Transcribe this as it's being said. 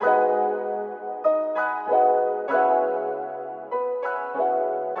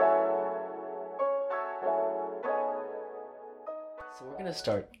to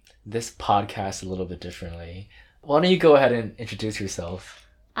start this podcast a little bit differently. Why don't you go ahead and introduce yourself?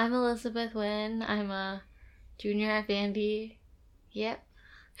 I'm Elizabeth Nguyen. I'm a junior at Vandy. Yep.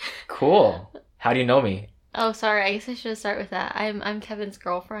 Cool. How do you know me? Oh, sorry. I guess I should start with that. I'm Kevin's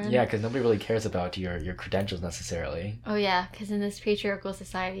girlfriend. Yeah, because nobody really cares about your credentials necessarily. Oh, yeah, because in this patriarchal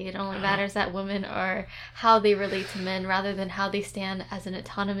society, it only matters that women are how they relate to men rather than how they stand as an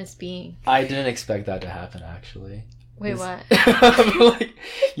autonomous being. I didn't expect that to happen, actually. Wait, what? Like,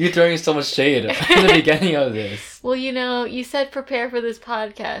 you throwing so much shade in the beginning of this. Well, you said prepare for this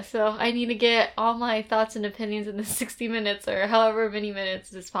podcast, so I need to get all my thoughts and opinions in the 60 minutes or however many minutes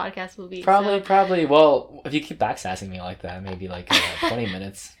this podcast will be. Probably. Well, if you keep backsassing me like that, maybe like 20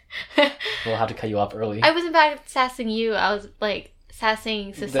 minutes. We'll have to cut you off early. I wasn't backsassing you. I was like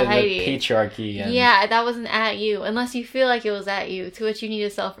sassing society. The patriarchy. And... Yeah, that wasn't at you. Unless you feel like it was at you, to which you need to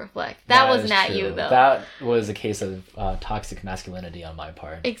self-reflect. That wasn't at you, though. That was a case of toxic masculinity on my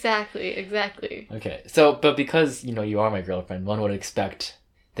part. Exactly. Okay, but because, you are my girlfriend, one would expect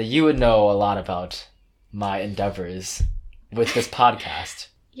that you would know a lot about my endeavors with this podcast.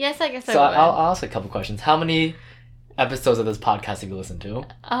 Yes, I guess I would. So I'll ask a couple questions. How many episodes of this podcast have you listened to?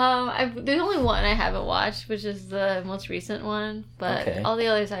 There's only one I haven't watched, which is the most recent one, but okay. All the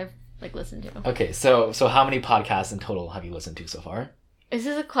others I've listened to. Okay, so how many podcasts in total have you listened to so far? Is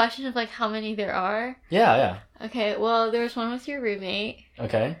this a question of how many there are? Yeah. Okay, well, there was one with your roommate.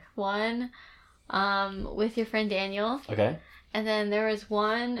 Okay. One with your friend Daniel. Okay. And then there was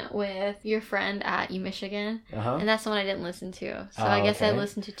one with your friend at UMichigan. Uh-huh. And that's the one I didn't listen to. So I guess I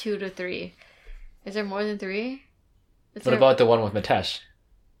listened to 2 to 3. Is there more than 3? What about the one with Mitesh?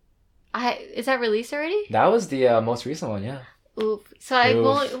 Is that released already? That was the most recent one, yeah. Oop. So I've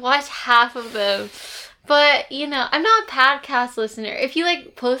only watched half of them. But, I'm not a podcast listener. If you,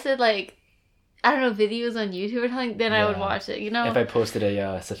 posted, videos on YouTube or something, then I would watch it, If I posted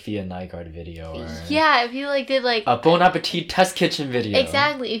a Sophia Nygaard video or... Yeah, if you, did, a Bon Appetit test kitchen video.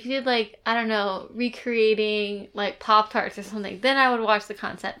 Exactly. If you did, recreating, Pop-Tarts or something, then I would watch the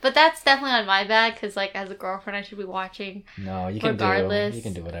content. But that's definitely on my bag, because, as a girlfriend, I should be watching you can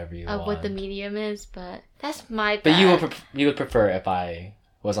do whatever you want. Of what the medium is, but that's my bag. But you would prefer if I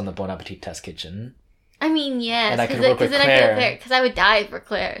was on the Bon Appetit test kitchen. I mean, yes, and I could work with Claire. Because I would die for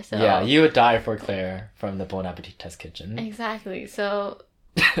Claire. So yeah, you would die for Claire from the Bon Appetit test kitchen. Exactly. So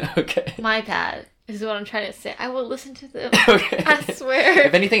okay, my bad is what I'm trying to say. I will listen to them. Okay, I swear.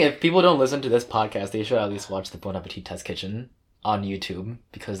 If anything, if people don't listen to this podcast, they should at least watch the Bon Appetit test kitchen on YouTube,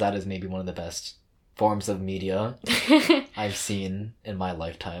 because that is maybe one of the best forms of media I've seen in my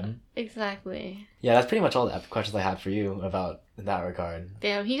lifetime. Exactly. Yeah, that's pretty much all the questions I had for you about in that regard.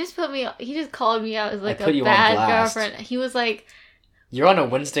 Damn, he just called me out as a bad girlfriend. He was like, you're on a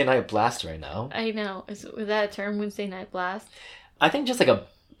Wednesday night blast right now. I know. Was that a term, Wednesday night blast? I think just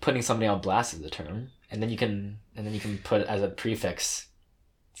putting somebody on blast is a term. And then you can put as a prefix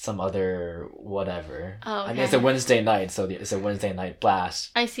some other whatever. Oh, okay. I mean, it's a Wednesday night, so it's a Wednesday night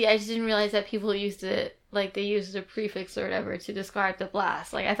blast. I see. I just didn't realize that people used it, they used a prefix or whatever to describe the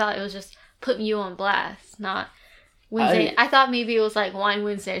blast. I thought it was just putting you on blast, not Wednesday. I thought maybe it was Wine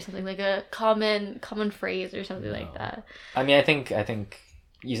Wednesday or something, a common phrase or something like that. I mean, I think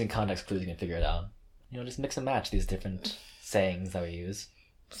using context clues, you can figure it out. Just mix and match these different sayings that we use.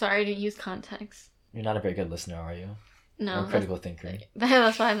 Sorry, I didn't use context. You're not a very good listener, are you? No. Or a critical thinker.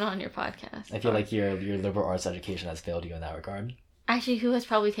 That's why I'm not on your podcast. I feel like your liberal arts education has failed you in that regard. Actually, who has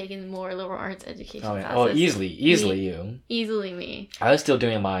probably taken more liberal arts education classes? Oh, easily you. Easily me. I was still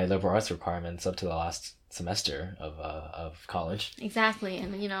doing my liberal arts requirements up to the last semester of college. Exactly,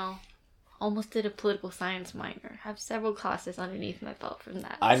 and almost did a political science minor. I have several classes underneath my belt from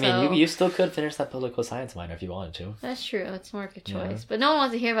that. I mean, you still could finish that political science minor if you wanted to. That's true. It's more of a choice. But no one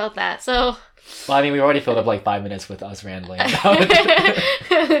wants to hear about that, so... Well, I mean, we already filled up 5 minutes with us rambling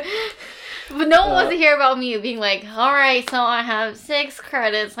But no one wants to hear about me being alright, so I have 6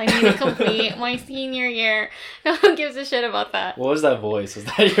 credits I need to complete my senior year. No one gives a shit about that. What was that voice? Was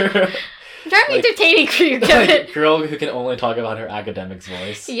that your... I'm trying to be entertaining for you, Kevin. Girl who can only talk about her academics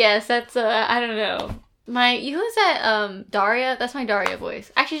voice. Yes, that's, I don't know. Who's that, Daria? That's my Daria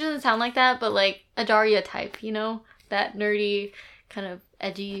voice. Actually, it doesn't sound like that, but a Daria type, That nerdy, kind of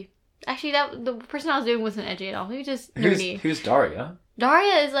edgy. Actually, the person I was doing wasn't edgy at all. He was just nerdy. Who's Daria?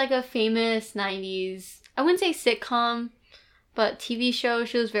 Daria is a famous 90s, I wouldn't say sitcom, but TV show.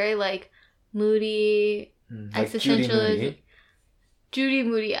 She was very, moody, existentialist. Judy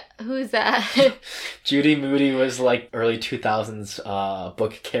Moody. Who is that? Judy Moody was early 2000s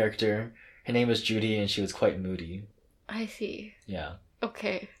book character. Her name was Judy and she was quite moody. I see. Yeah.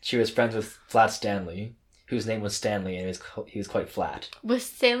 Okay. She was friends with Flat Stanley, whose name was Stanley, and he was quite flat. Was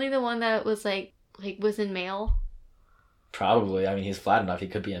Stanley the one that was like was in male? Probably. I mean, he's flat enough. He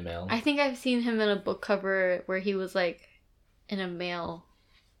could be a male. I think I've seen him in a book cover where he was like in a male.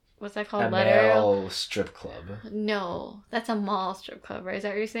 What's that called? A male strip club. No, that's a mall strip club, right? Is that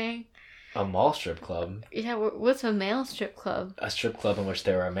what you're saying? A mall strip club? Yeah, what's a male strip club? A strip club in which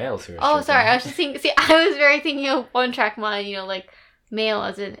there are males who are Oh, stripping. sorry. I was just thinking... See, I was very thinking of one-track mind, like male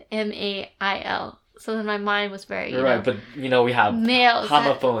as in M-A-I-L. So then my mind was very, right, but, we have males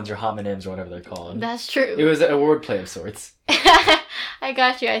homophones or homonyms or whatever they're called. That's true. It was a wordplay of sorts. I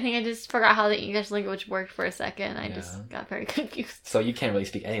got you. I think I just forgot how the English language worked for a second. I just got very confused. So you can't really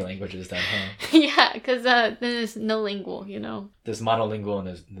speak any languages then, huh? Yeah, because then there's no lingual, There's monolingual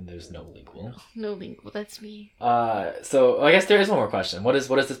and there's no lingual. No lingual, that's me. So I guess there is one more question. What is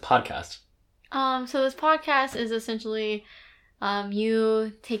this podcast? So this podcast is essentially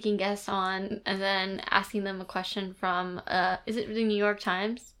you taking guests on and then asking them a question from, is it the New York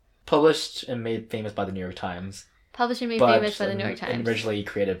Times? Published and made famous by the New York Times. Published and made famous by the New York Times. Originally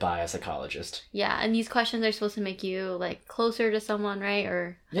created by a psychologist. Yeah, and these questions are supposed to make you, closer to someone, right?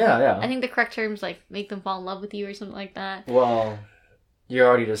 Or Yeah. I think the correct term's, make them fall in love with you or something like that. Well, you're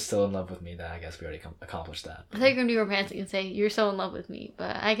already just still in love with me. That I guess we already accomplished that. I thought you were going to be romantic and say, you're so in love with me.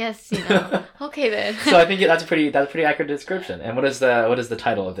 But I guess, okay then. So I think that's a pretty accurate description. And what is the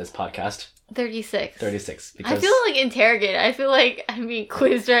title of this podcast? 36. 36. Because I feel interrogated. I feel like I'm being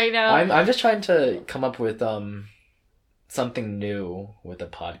quizzed right now. I'm just trying to come up with something new with the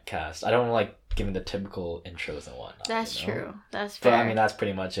podcast. I don't like giving the typical intros and whatnot. That's true. That's fair. But I mean, that's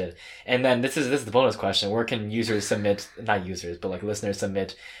pretty much it. And then this is the bonus question. Where can users submit, not users, but listeners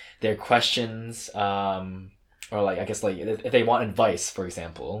submit their questions, or I guess if they want advice, for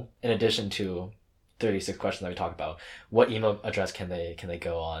example, in addition to 36 questions that we talked about, what email address can they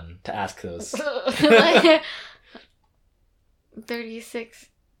go on to ask those? 36.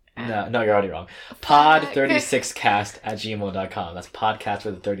 No, you're already wrong. Pod36cast@gmail.com. That's podcast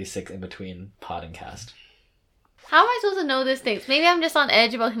with a 36 in between pod and cast. How am I supposed to know these things? Maybe I'm just on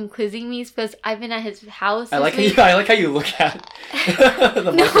edge about him quizzing me because I've been at his house. I like how you look at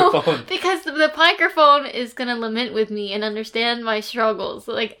the microphone. Because the microphone is gonna lament with me and understand my struggles.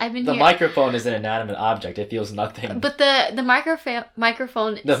 I've been. The microphone is an inanimate object. It feels nothing. But the microphone. The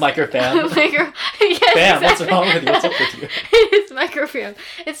microphone. Yes, Bam! What's wrong with you? What's up with you? It's microphone.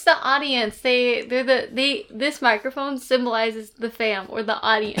 It's the audience. This microphone symbolizes the fam or the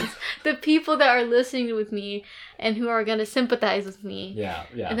audience, the people that are listening with me and who are gonna sympathize with me. Yeah.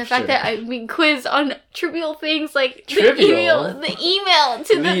 And the fact that I'm being quizzed on trivial things like trivial? the email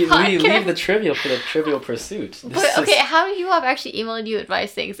to the podcast. We leave the trivial for the trivial pursuit. How many people have actually emailed you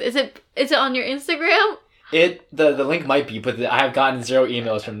advice things? Is it on your Instagram? The link might be, but I have gotten 0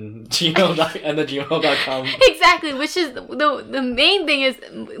 emails from Gmail and the gmail.com. Exactly, which is the main thing is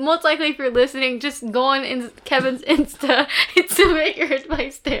most likely if you're listening, just go on Kevin's Insta to make your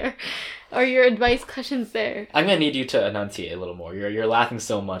advice there. Or your advice questions there. I'm gonna need you to enunciate a little more. You're laughing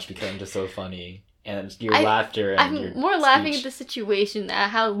so much because I'm just so funny, and your laughter. And I'm more laughing at the situation,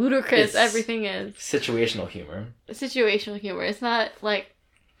 at how ludicrous everything is. Situational humor. Situational humor. It's not like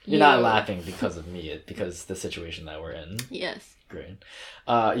you're not laughing because of me. It's because the situation that we're in. Yes. Great.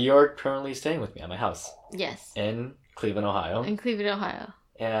 You're currently staying with me at my house. Yes. In Cleveland, Ohio.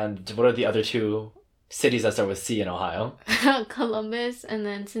 And what are the other 2 cities that start with C in Ohio? Columbus and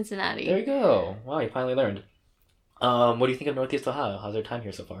then Cincinnati. There you go. Wow, you finally learned. What do you think of Northeast Ohio? How's your time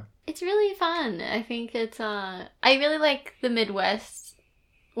here so far? It's really fun. I think it's I really like the Midwest.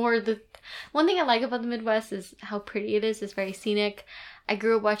 Or the one thing I like about the Midwest is how pretty it is. It's very scenic. I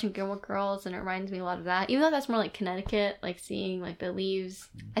grew up watching Gilmore Girls and it reminds me a lot of that. Even though that's more like Connecticut, seeing the leaves.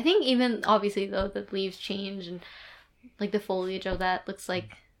 I think even obviously though the leaves change and the foliage of that looks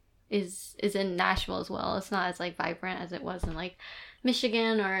like is in Nashville as well. It's not as vibrant as it was in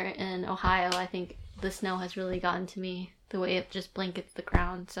Michigan or in Ohio. I think the snow has really gotten to me, the way it just blankets the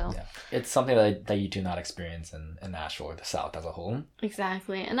ground. So yeah. It's something that you do not experience in Nashville or the South as a whole.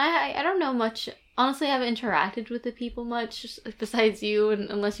 Exactly. And I don't know much. Honestly, I haven't interacted with the people much besides you, and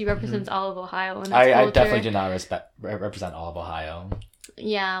unless you represent all of Ohio. And I definitely do not represent all of Ohio.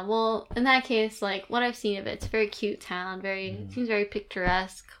 Yeah, well, in that case, what I've seen of it, it's a very cute town. Seems very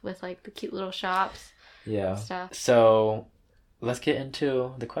picturesque with the cute little shops. Yeah. Stuff. So, let's get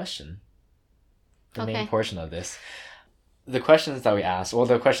into the question. The main portion of this. The questions that we asked. Well,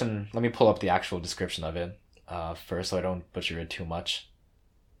 let me pull up the actual description of it first, so I don't butcher it too much.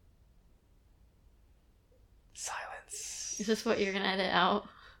 Silence. Is this what you're gonna edit out?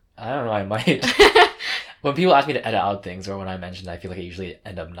 I don't know. I might. When people ask me to edit out things, or when I mention it, I feel like I usually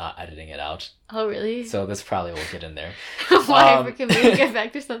end up not editing it out. Oh, really? So this probably will get in there. Why? Can we get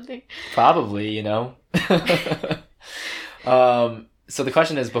back to something? Probably, you know. So the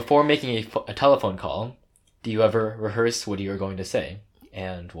question is, before making a telephone call, do you ever rehearse what you are going to say,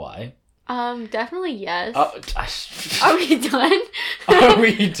 and why? Definitely yes. Oh, Are we done? Are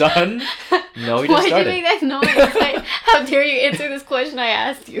we done? No, we just started. Why'd you make that noise? Like, how dare you answer this question I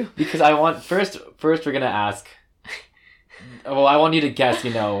asked you? Because I want first we're gonna ask. Well, I want you to guess.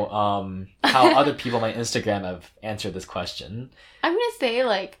 How other people on my Instagram have answered this question. I'm gonna say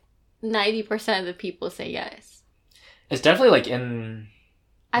like 90% of the people say yes. It's definitely like in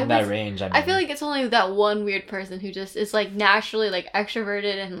that range. I feel like it's only that one weird person who just is like naturally like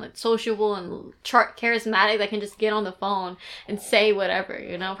extroverted and like sociable and charismatic that can just get on the phone and say whatever,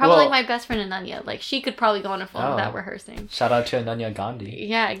 you know? Probably like my best friend Ananya. Like she could probably go on a phone without rehearsing. Shout out to Ananya Gandhi.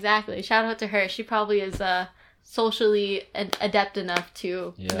 Yeah, exactly. Shout out to her. She probably is socially adept enough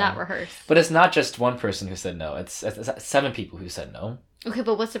to not rehearse. But it's not just one person who said no. It's 7 people who said no. Okay,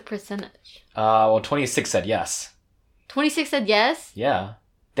 but what's the percentage? 26 said yes. 26 said yes? Yeah.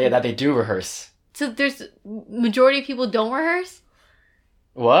 They do rehearse. So there's majority of people don't rehearse?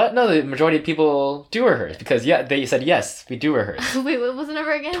 What? No, the majority of people do rehearse because they said yes, we do rehearse. Wait, what was the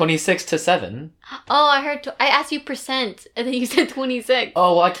number again? 26-7. Oh, I heard. I asked you percent, and then you said 26.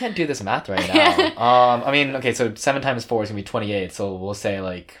 Oh well, I can't do this math right now. I mean, okay, so 7 times 4 is gonna be 28. So we'll say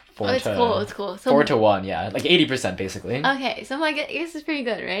like 4 to. It's cool. So 4 to 1, yeah, like 80% basically. Okay, so my guess is pretty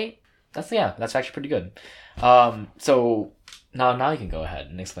good, right? That's actually pretty good. So. Now you can go ahead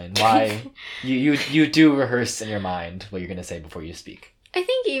and explain why you do rehearse in your mind what you're going to say before you speak. I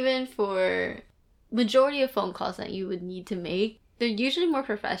think even for majority of phone calls that you would need to make, they're usually more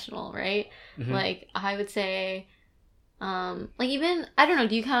professional, right? Mm-hmm. Like I would say, like even, I don't know,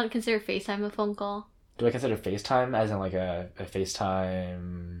 do you consider FaceTime a phone call? Do I consider FaceTime as in like a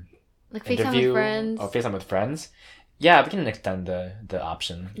FaceTime like FaceTime with friends? Oh, FaceTime with friends? Yeah, we can extend the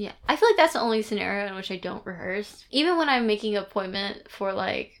option. Yeah. I feel like that's the only scenario in which I don't rehearse. Even when I'm making an appointment for,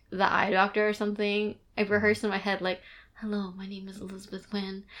 like, the eye doctor or something, I rehearse in my head, like, hello, my name is Elizabeth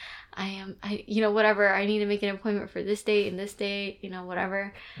Wynn. Whatever. I need to make an appointment for this date and this date,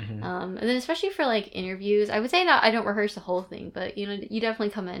 whatever. Mm-hmm. And then especially for, like, interviews, I would say I don't rehearse the whole thing, but, you definitely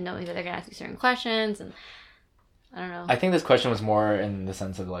come in knowing that they're going to ask you certain questions and... I don't know. I think this question was more in the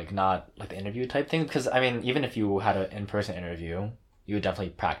sense of like not like the interview type thing because I mean even if you had an in-person interview you would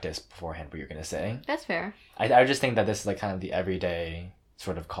definitely practice beforehand what you're going to say. That's fair. I just think that this is like kind of the everyday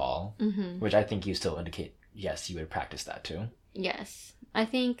sort of call, mm-hmm. which I think you still indicate yes you would practice that too. Yes. I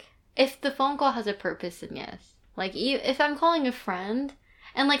think if the phone call has a purpose then yes. Like if I'm calling a friend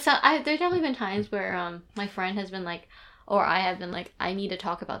and like there's definitely been times where my friend has been like or I have been like, I need to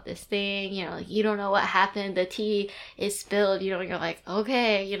talk about this thing, like, you don't know what happened, the tea is spilled, you're like,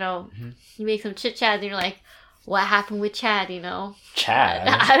 okay, mm-hmm. You make some chit-chat, and you're like, what happened with Chad, Chad?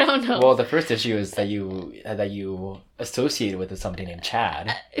 I don't know. Well, the first issue is that you associate with somebody named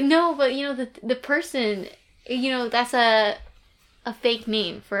Chad. No, but, the person, that's a fake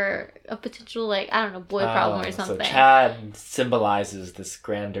name for a potential, like, I don't know, boy problem or something. So Chad symbolizes this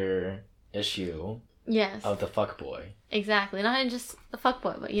grander issue. Yes. Of the fuckboy. Exactly. Not just the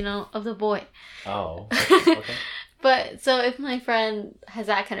fuckboy, but, of the boy. Oh. Okay. But, so if my friend has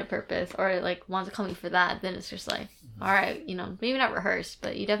that kind of purpose or, like, wants to call me for that, then it's just like, mm-hmm. All right, maybe not rehearsed,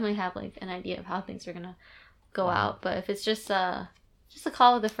 but you definitely have, like, an idea of how things are going to go mm-hmm. out. But if it's just a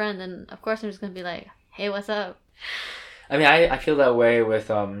call with a friend, then, of course, I'm just going to be like, hey, what's up? I mean, I feel that way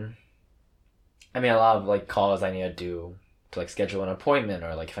with, a lot of, like, calls I need to do to, like, schedule an appointment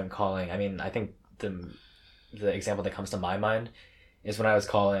or, like, if I'm calling. I mean, I think the example that comes to my mind is when I was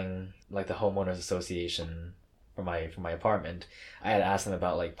calling like the homeowners association for my apartment. I had asked them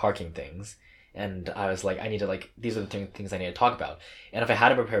about like parking things and I was like I need to like these are the things I need to talk about. And if I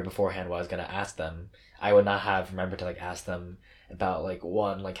hadn't prepared beforehand what I was going to ask them, I would not have remembered to like ask them about like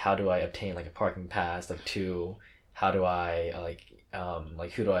one, like how do I obtain like a parking pass, like two, how do I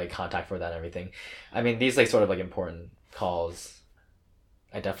like who do I contact for that and everything. I mean these like sort of like important calls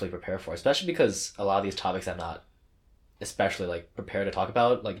I definitely prepare for, especially because a lot of these topics I'm not especially like prepared to talk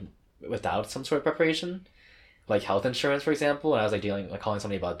about like without some sort of preparation, like health insurance for example. And I was like calling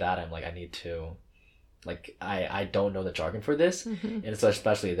somebody about that, I'm like I need to like I don't know the jargon for this, mm-hmm. and so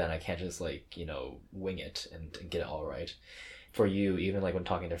especially then I can't just like wing it and get it all right. For you, even like when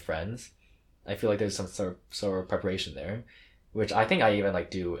talking to friends, I feel like there's some sort of preparation there, which I think I even like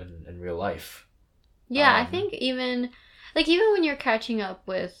do in real life. Yeah, I think even when you're catching up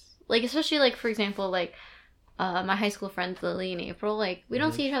with, like, especially, like, for example, like, my high school friends Lily and April, like we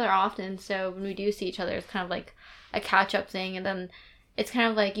don't see each other often, so when we do see each other, it's kind of like a catch up thing, and then it's kind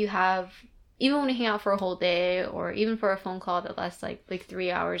of like you have, even when you hang out for a whole day, or even for a phone call that lasts like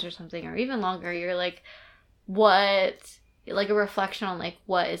 3 hours or something, or even longer, you're like, what, like a reflection on like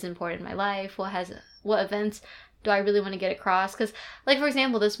what is important in my life, what events do I really want to get across? Because, like, for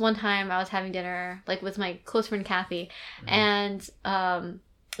example, this one time I was having dinner, like, with my close friend Kathy, and,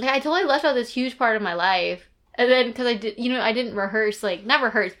 like, I totally left out this huge part of my life, and then, because I didn't rehearse, like, not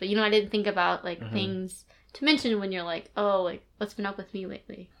rehearse, but, I didn't think about, like, things to mention when you're like, oh, like, what's been up with me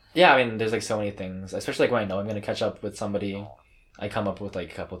lately? Yeah, I mean, there's, like, so many things, especially, like, when I know I'm going to catch up with somebody, I come up with,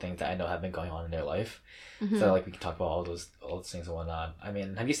 like, a couple things that I know have been going on in their life. So, like, we can talk about all those things and whatnot. I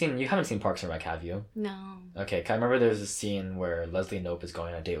mean, you haven't seen Parks and Rec, have you? No. Okay, 'cause I remember there's a scene where Leslie Knope is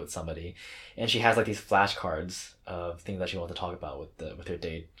going on a date with somebody, and she has, like, these flashcards of things that she wants to talk about with her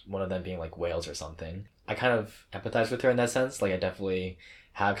date, one of them being, like, whales or something. I kind of empathize with her in that sense. Like, I definitely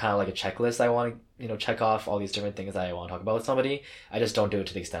have kind of, like, a checklist I want to, check off all these different things that I want to talk about with somebody. I just don't do it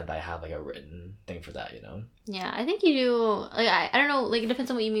to the extent that I have, like, a written thing for that, Yeah, I think you do, like, I don't know, like, it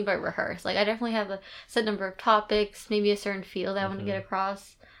depends on what you mean by rehearse. Like, I definitely have a set number of topics, maybe a certain field I want to get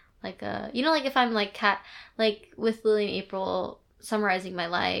across. Like, like, if I'm, like, with Lily and April summarizing my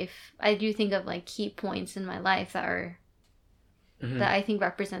life, I do think of, like, key points in my life that are, that I think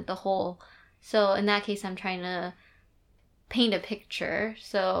represent the whole. So, in that case, I'm trying to paint a picture,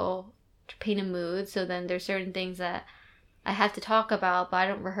 so, to paint a mood, so then there's certain things that I have to talk about, but I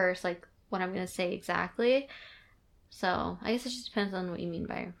don't rehearse, like, what I'm going to say exactly. So, I guess it just depends on what you mean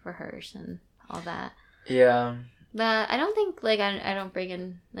by rehearse and all that. Yeah. But I don't think, like, I don't bring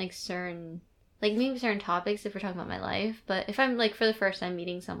in, like, certain, like, maybe certain topics if we're talking about my life, but if I'm, like, for the first time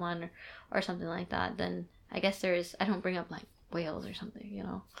meeting someone or something like that, then I guess I don't bring up, like, whales or something,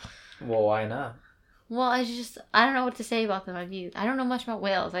 Well, why not? Well, I don't know what to say about them. I don't know much about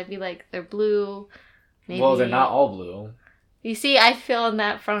whales. I'd be like, they're blue. Maybe. Well, they're not all blue. You see, I feel on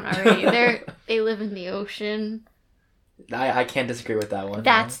that front already. They live in the ocean. I can't disagree with that one.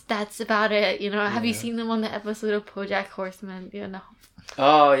 That's about it. Have you seen them on the episode of BoJack Horseman?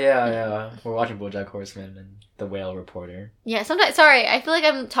 Oh yeah. We're watching BoJack Horseman and the Whale Reporter. Yeah, sometimes. Sorry, I feel like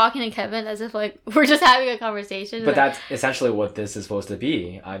I'm talking to Kevin as if like we're just having a conversation. But that's essentially what this is supposed to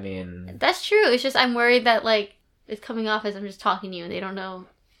be. I mean, that's true. It's just I'm worried that like it's coming off as I'm just talking to you and they don't know.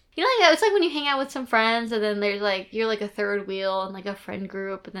 Like it's like when you hang out with some friends and then there's like you're like a third wheel and like a friend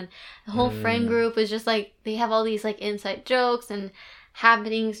group and then the whole friend group is just like they have all these like inside jokes and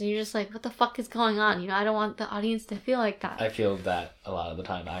happenings and you're just like what the fuck is going on? I don't want the audience to feel like that. I feel that a lot of the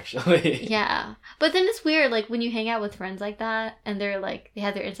time actually. Yeah. But then it's weird like when you hang out with friends like that and they're like they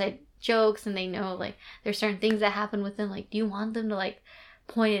have their inside jokes and they know like there's certain things that happen with them, like do you want them to like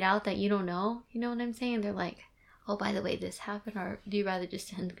point it out that you don't know? You know what I'm saying? They're like, oh, by the way, this happened, or do you rather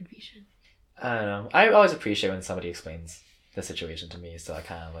just end the confusion? I don't know. I always appreciate when somebody explains the situation to me, so I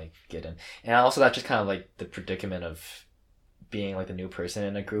kind of like get in. And also that's just kind of like the predicament of being like the new person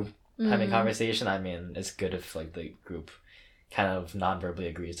in a group having a conversation. I mean, it's good if like the group kind of non-verbally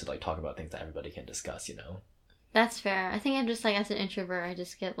agrees to like talk about things that everybody can discuss, That's fair. I think I'm just like, as an introvert, I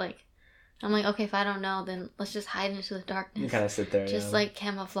just get like, I'm like, okay, if I don't know, then let's just hide into the darkness. You kind of sit there, just like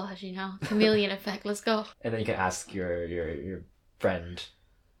camouflage, chameleon effect. Let's go. And then you can ask your friend,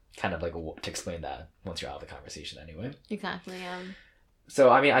 kind of like to explain that once you're out of the conversation, anyway. Exactly.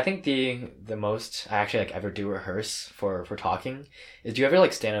 So I mean, I think the most I actually like ever do rehearse for talking is, do you ever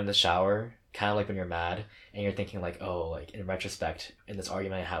like stand in the shower, kind of like when you're mad and you're thinking like, oh, like in retrospect, in this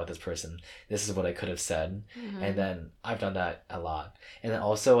argument I had with this person, this is what I could have said. And then I've done that a lot. And then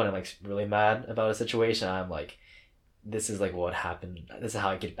also when I'm like really mad about a situation, I'm like, this is like what happened. This is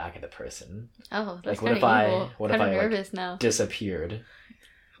how I get back at the person. Oh, that's like what if I nervous like, now. Disappeared?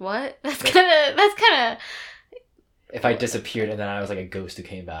 What? That's kind of. If I disappeared and then I was like a ghost who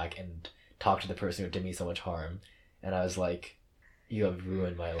came back and talked to the person who did me so much harm, and I was like, you have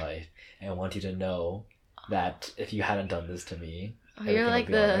ruined my life, and I want you to know that if you hadn't done this to me, oh, you're like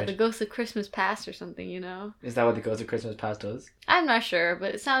the Ghost of Christmas Past or something, Is that what the Ghost of Christmas Past does? I'm not sure,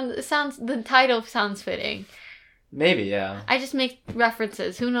 but it sounds the title sounds fitting. Maybe, yeah. I just make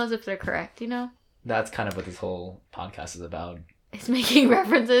references. Who knows if they're correct, That's kind of what this whole podcast is about. It's making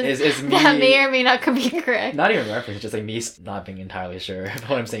references is me, that may or may not be correct. Not even reference, just like me not being entirely sure if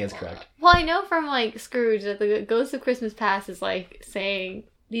what I'm saying is correct. Well, I know from like Scrooge that the Ghost of Christmas Past is like saying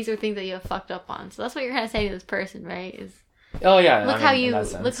these are things that you have fucked up on. So that's what you're kind of saying to this person, right? Is oh yeah, look how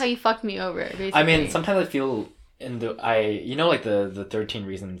you fucked me over. Basically. I mean, sometimes I feel like the 13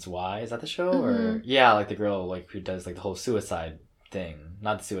 Reasons Why, is that the show? Or yeah, like the girl like who does like the whole suicide thing,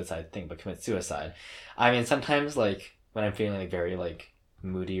 not the suicide thing, but commit suicide. I mean, sometimes like when I'm feeling like very like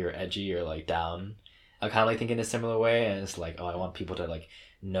moody or edgy or like down, I kind of like think in a similar way, and it's like, oh, I want people to like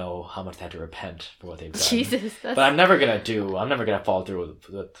know how much they have to repent for what they've done. Jesus, but I'm never gonna follow through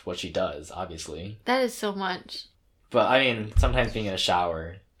with what she does, obviously. That is so much. But I mean, sometimes being in a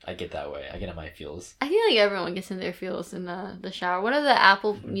shower, I get that way. I get in my feels. I feel like everyone gets in their feels in the shower. One of the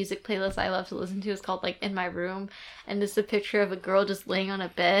Apple Music playlists I love to listen to is called like In My Room, and it's a picture of a girl just laying on a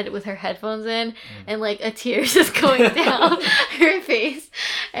bed with her headphones in, and like a tear just going down her face.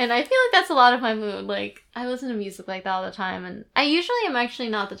 And I feel like that's a lot of my mood. Like I listen to music like that all the time, and I usually am actually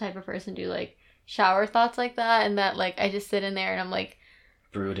not the type of person to do like shower thoughts like that, and that like I just sit in there and I'm like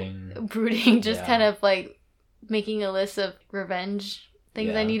brooding, just kind of like making a list of revenge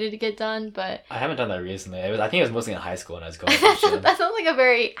things I needed to get done. But I haven't done that recently. I think it was mostly in high school when I was going through shit. That sounds like a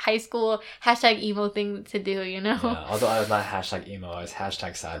very high school #emo thing to do, you know? Yeah, although I was not #emo, I was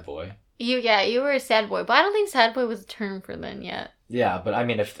 #sad boy. You were a sad boy, but I don't think sad boy was a term for then yet. Yeah, but I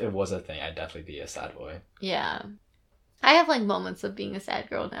mean, if it was a thing, I'd definitely be a sad boy. Yeah. I have like moments of being a sad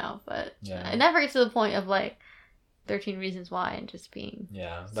girl now, but I never get to the point of like 13 Reasons Why and just being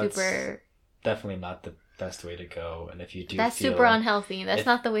that's super... definitely not the best way to go. And if you do that's super unhealthy. That's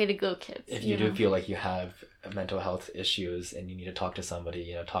not the way to go, kids. If you do feel like you have mental health issues and you need to talk to somebody,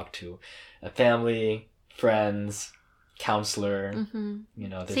 you know, talk to a family, friends, counselor, you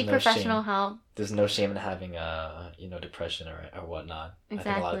know, there's seek professional help. There's no shame in having depression or whatnot.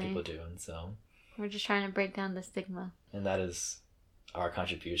 Exactly. I think a lot of people do, and so we're just trying to break down the stigma. And that is our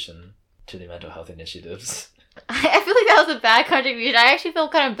contribution to the mental health initiatives. I feel like that was a bad contribution. I actually feel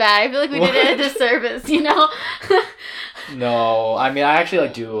kind of bad. I feel like we did it a disservice, you know? No, I mean, I actually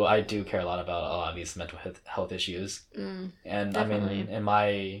I do care a lot about a lot of these mental health issues. And definitely. I mean, in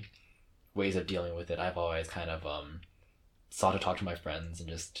my ways of dealing with it, I've always kind of sought to talk to my friends and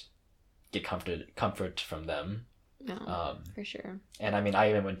just get comfort from them. No, for sure. And I mean, I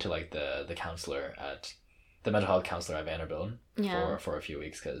even went to like the mental health counselor at Vanderbilt for a few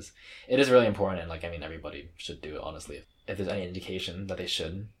weeks, because it is really important, and like, I mean, everybody should do it, honestly. If there's any indication that they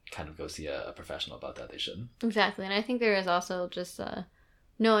should kind of go see a professional about that, they should. Exactly. And I think there is also just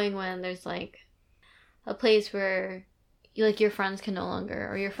knowing when there's like a place where your friends can no longer,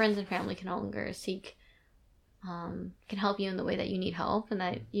 or your friends and family can no longer seek can help you in the way that you need help, and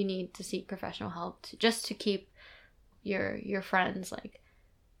that you need to seek professional help just to keep your friends like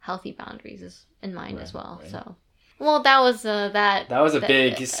healthy boundaries in mind as well. Right. So, well, that was that was a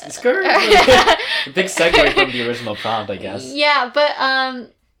big skirt, a big segue from the original prompt, I guess. Yeah, but I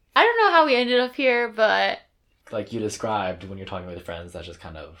don't know how we ended up here, but like you described, when you're talking with friends, that's just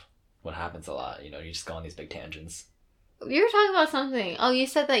kind of what happens a lot. You know, you just go on these big tangents. You were talking about something. Oh, you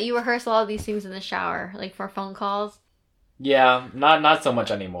said that you rehearse a lot of these things in the shower, like for phone calls. Yeah, not so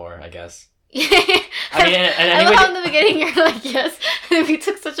much anymore, I guess. I mean, I love how in the beginning you're like, yes, and we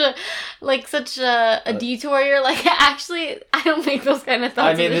took such a detour. You're like, actually, I don't make those kind of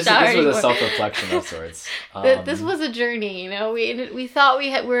thoughts. I mean, this was a self-reflection of sorts. This was a journey, you know. We thought we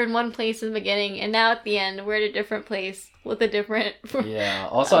were in one place in the beginning, and now at the end we're at a different place with a different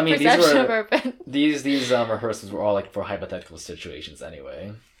Also, I mean, these rehearsals were all like for hypothetical situations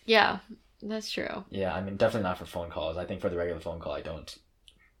anyway. Yeah, that's true. Yeah, I mean, definitely not for phone calls. I think for the regular phone call, I don't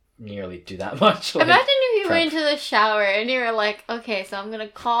nearly do that much. Like, imagine if you went into the shower and you were like, okay, so I'm gonna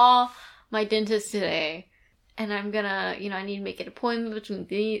call my dentist today, and I'm gonna, I need to make an appointment between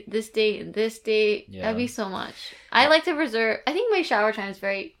this date and this date. That'd be so much. I like to reserve. I think my shower time is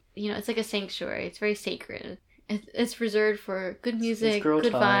very, it's like a sanctuary. It's very sacred. It's reserved for good music,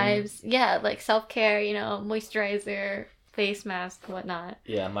 good vibes. Yeah, like self-care. Moisturizer, face mask, whatnot.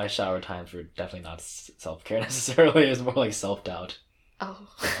 Yeah, my shower times were definitely not self-care necessarily. It was more like self-doubt.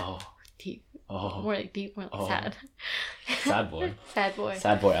 Oh. Deep. Oh. More like deep, more like sad. Sad boy. Sad boy.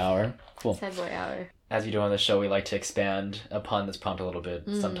 Sad boy hour. Cool. Sad boy hour. As we do on the show, we like to expand upon this prompt a little bit.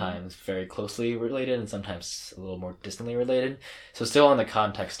 Sometimes very closely related and sometimes a little more distantly related. So still in the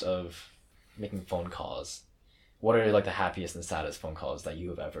context of making phone calls, what are like the happiest and saddest phone calls that you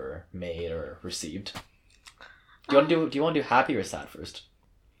have ever made or received? Do you want to do happy or sad first?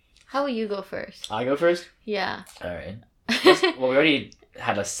 How will you go first? I go first? Yeah. All right. Well, we already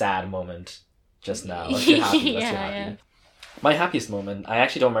had a sad moment just now. Let's do happy. Let's do happy. Yeah. My happiest moment, I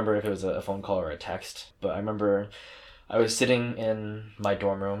actually don't remember if it was a phone call or a text, but I remember I was sitting in my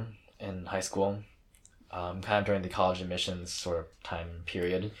dorm room in high school, kind of during the college admissions sort of time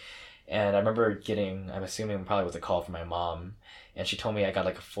period. And I remember I'm assuming probably was a call from my mom, and she told me I got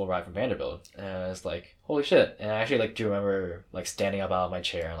like a full ride from Vanderbilt. And I was like, holy shit. And I actually do remember like standing up out of my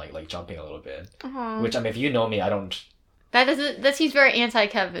chair and like jumping a little bit. Aww. Which, I mean, if you know me, I don't That seems very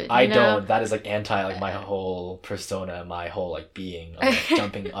anti-Kevin. I don't. That is like anti like my whole persona, my whole like being of, like,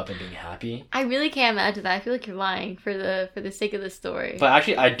 jumping up and being happy. I really can't imagine that. I feel like you're lying for the sake of the story. But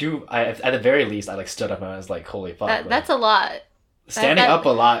actually, I do. At the very least, I like stood up and I was like, "Holy fuck!" That's a lot. Standing up a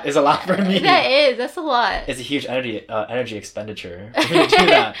lot is a lot for me. That's a lot. It's a huge energy expenditure for me to do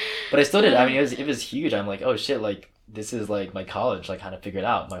that. But I still did. I mean, it was huge. I'm like, oh shit, like this is like my college, like kind of figured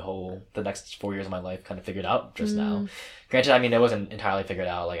out the next 4 years of my life kind of figured out just now. Granted, I mean, it wasn't entirely figured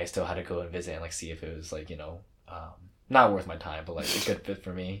out. Like I still had to go and visit and like see if it was like, not worth my time, but like a good fit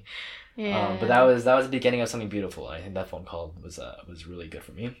for me. Yeah. But that was the beginning of something beautiful. I think that phone call was really good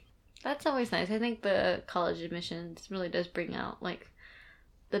for me. That's always nice. I think the college admissions really does bring out like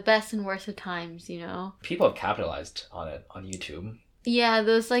the best and worst of times, People have capitalized on it on YouTube. Yeah,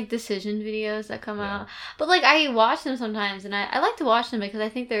 those like decision videos that come out. But like I watch them sometimes and I like to watch them because I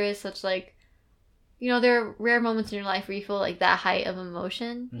think there is such like, there are rare moments in your life where you feel like that height of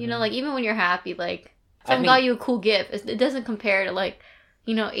emotion. Like even when you're happy, like someone got you a cool gift. It doesn't compare to like,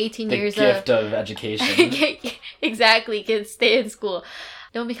 18 years the gift of education. Exactly. Kids, stay in school.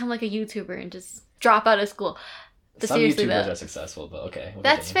 Don't become like a YouTuber and just drop out of school. But some YouTubers are successful, but okay.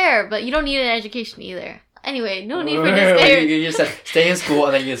 That's fair, but you don't need an education either. Anyway, no need for this. You just said stay in school,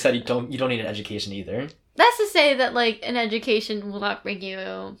 and then you said you don't need an education either. That's to say that like an education will not bring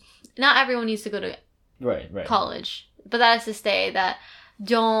you. Not everyone needs to go to college, but that's to say that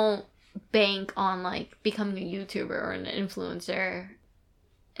don't bank on like becoming a YouTuber or an influencer,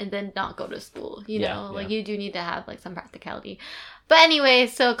 and then not go to school. Like you do need to have like some practicality. But anyway,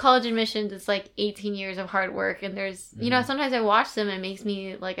 so college admissions, it's like 18 years of hard work. And there's, sometimes I watch them and it makes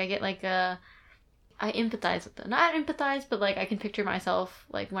me like, I get like I empathize with them. Not empathize, but like I can picture myself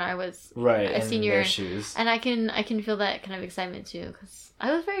like when I was a senior. In their shoes. And I can feel that kind of excitement too. Because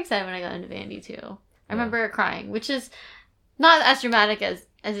I was very excited when I got into Vandy too. I remember crying, which is not as dramatic as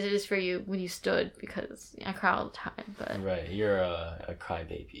it is for you when you stood, because I cry all the time. But you're a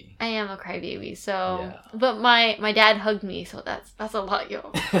crybaby. I am a crybaby. So, but my dad hugged me, so that's a lot,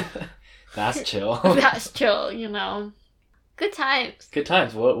 yo. That's chill. That's chill, Good times. Good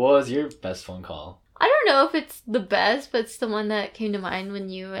times. What was your best phone call? I don't know if it's the best, but it's the one that came to mind when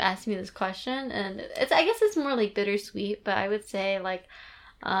you asked me this question, and I guess it's more like bittersweet. But I would say like,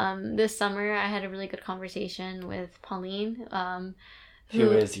 this summer I had a really good conversation with Pauline.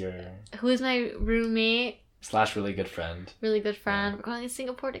 Who is my roommate / really good friend. Really good friend. We're going to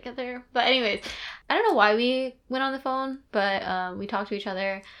Singapore together. But anyways, I don't know why we went on the phone, but we talked to each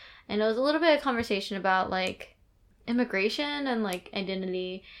other, and it was a little bit of conversation about like immigration and like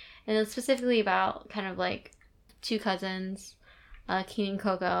identity, and it was specifically about kind of like two cousins, Keen and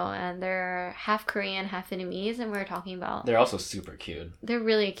Coco, and they're half Korean, half Vietnamese, and we were talking about. They're also super cute. They're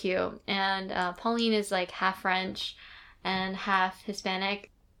really cute, and Pauline is like half French and half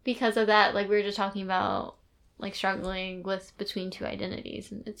Hispanic. Because of that, like we were just talking about like struggling with between two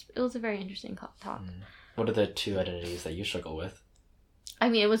identities, and it was a very interesting talk. What are the two identities that you struggle with? I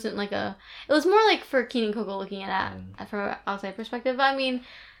mean, it wasn't like it was more like for Keen and Coco looking at it from an outside perspective. I mean,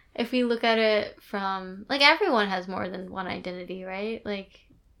 if we look at it from like everyone has more than one identity, right? Like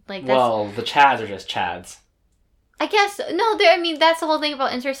that's, well, the Chads are just Chads. I guess no. I mean, that's the whole thing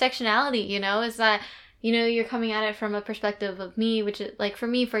about intersectionality. Is that. You're coming at it from a perspective of me, which is like for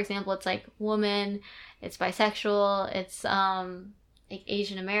me, for example, it's like woman, it's bisexual, it's like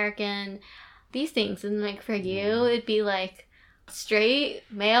Asian American, these things, and like for you, it'd be like straight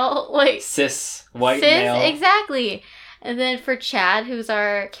male, like cis male, exactly. And then for Chad, who's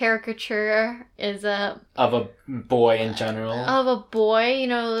our caricature, is of a boy in general. Of a boy,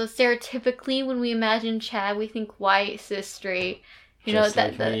 stereotypically when we imagine Chad, we think white, cis, straight. That's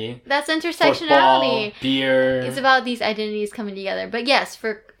intersectionality. Football, beer. It's about these identities coming together. But yes,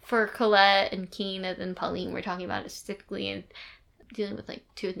 for Colette and Keen and Pauline, we're talking about it specifically and dealing with like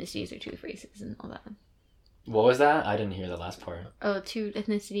two ethnicities or two races and all that. What was that? I didn't hear the last part. Oh, two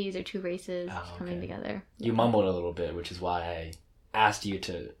ethnicities or two races coming together. You mumbled a little bit, which is why I asked you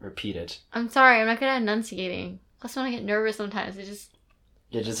to repeat it. I'm sorry, I'm not good at enunciating. Plus, when I get nervous sometimes, it just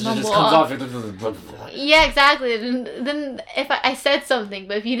just comes off. Yeah, exactly. Then if I said something,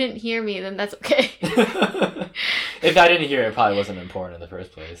 but if you didn't hear me, then that's okay. If I didn't hear it, probably wasn't important in the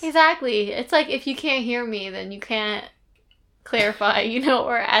first place. Exactly. It's like if you can't hear me, then you can't clarify,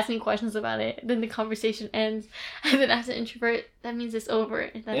 or ask me questions about it. Then the conversation ends, and then as an introvert, that means it's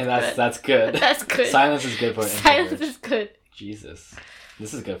over. That's good. That's good. Silence is good for an introvert. Silence is good. Jesus,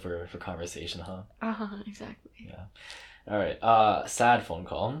 this is good for conversation, huh? Exactly. Yeah. All right. Sad phone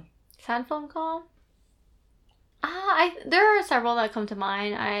call. Sad phone call? There are several that come to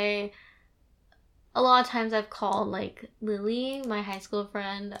mind. a lot of times I've called like Lily, my high school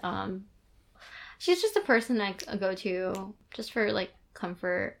friend. She's just a person I go to just for like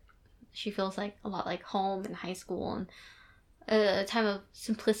comfort. She feels like a lot like home in high school and a time of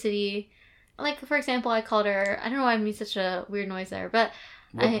simplicity. Like, for example, I called her, I don't know why I made such a weird noise there, but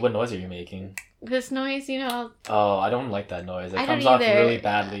What noise are you making? this noise, you know. Oh, I don't like that noise. It I comes don't off either. really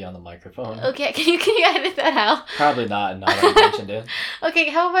badly on the microphone. Okay, can you edit that out? Probably not, now that you mentioned it. Okay,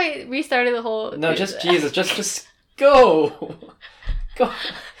 how if I restarted the whole... No, just just go! Go!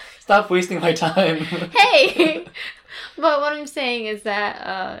 Stop wasting my time. Hey! But what I'm saying is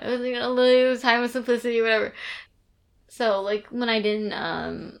that, it was like a little time of simplicity, whatever. So, like, when I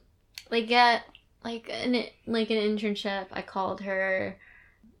didn't, like, get, like, an internship, I called her.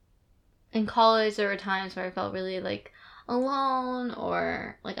 In college, there were times where I felt really, like, alone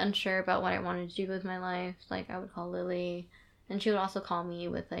or, like, unsure about what I wanted to do with my life. Like, I would call Lily, and she would also call me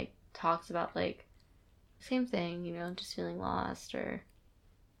with, like, talks about, like, same thing, you know, just feeling lost or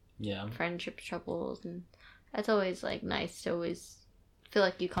Yeah. friendship troubles. And it's always, like, nice to always feel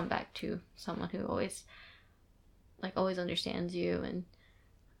like you come back to someone who always understands you and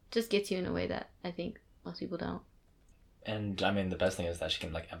just gets you in a way that I think most people don't. And, I mean, the best thing is that she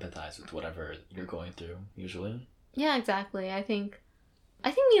can, like, empathize with whatever you're going through, usually. Yeah, exactly. I think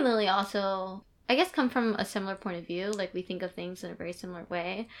me and Lily also, I guess, come from a similar point of view. Like, we think of things in a very similar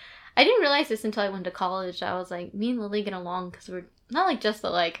way. I didn't realize this until I went to college. I was like, me and Lily get along because we're not, like, just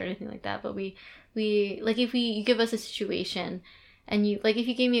alike or anything like that. But we like, if you give us a situation and you, like, if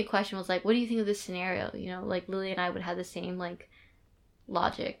you gave me a question, was like, what do you think of this scenario? You know, like, Lily and I would have the same, like,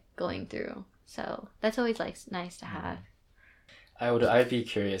 logic going through. So that's always, like, nice to have. I'd be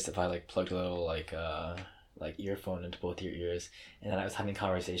curious if I, like, plugged a little, like earphone into both your ears, and then I was having a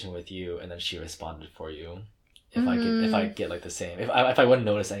conversation with you, and then she responded for you. If I get, like, the same, if I wouldn't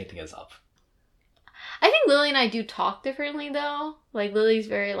notice anything is up. I think Lily and I do talk differently, though. Like, Lily's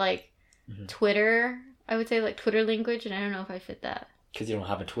very, like, Twitter, I would say, like, Twitter language, and I don't know if I fit that. Because you don't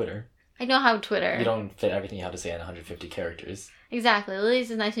have a Twitter. I don't have Twitter. You don't fit everything you have to say in 150 characters. Exactly. Lily's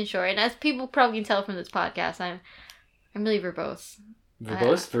is nice and short, and as people probably can tell from this podcast, I'm really verbose.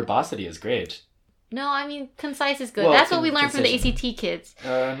 Verbosity is great. No, I mean, concise is good. Well, That's what we learned from the ACT kids.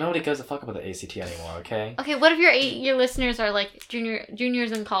 Nobody gives a fuck about the ACT anymore, okay? Okay, what if your listeners are, like,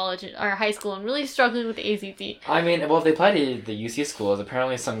 juniors in college or high school and really struggling with the ACT? I mean, well, if they apply to the UC schools,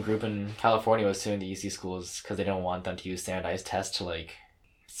 apparently some group in California was suing the UC schools because they don't want them to use standardized tests to, like,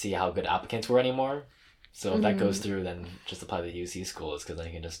 see how good applicants were anymore. So if that goes through, then just apply to the UC schools because then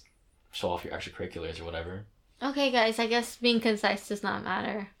you can just show off your extracurriculars or whatever. Okay, guys, I guess being concise does not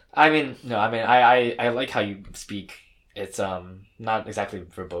matter. I like how you speak. It's not exactly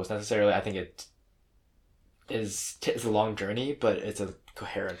verbose necessarily. I think it's a long journey, but it's a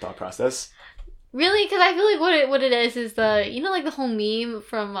coherent thought process. Really? Because I feel like what it is the, you know, like the whole meme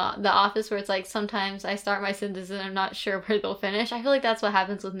from The Office where it's like, sometimes I start my sentences and I'm not sure where they'll finish. I feel like that's what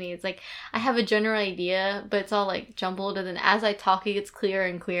happens with me. It's like, I have a general idea, but it's all like jumbled, and then as I talk, it gets clearer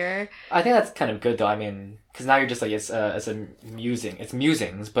and clearer. I think that's kind of good though. I mean, because now you're just like, it's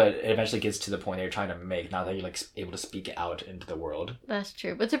musings, but it eventually gets to the point that you're trying to make, now that you're, like, able to speak it out into the world. That's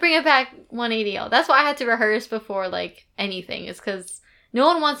true. But to bring it back 180, that's why I had to rehearse before, like, anything, is because no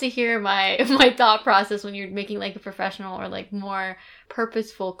one wants to hear my thought process when you're making, like, a professional or, like, more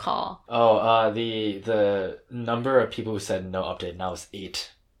purposeful call. Oh, the number of people who said no update now is 8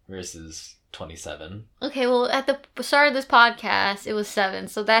 versus 27. Okay, well, at the start of this podcast, it was 7,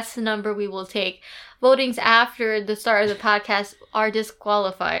 so that's the number we will take. Votings after the start of the podcast are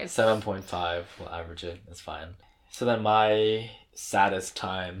disqualified. 7.5, we'll average it, it's fine. So then my saddest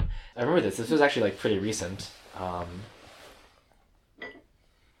time, I remember this was actually, like, pretty recent.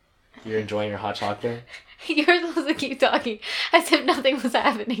 You're enjoying your hot chocolate? You're supposed to keep talking as if nothing was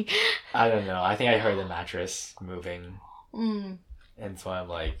happening. I don't know. I think I heard the mattress moving. Mm. And so I'm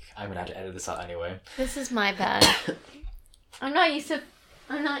like, I'm going to have to edit this out anyway. This is my bad. I'm not used to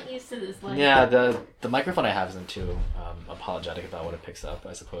this. Like. Yeah, the microphone I have isn't too apologetic about what it picks up,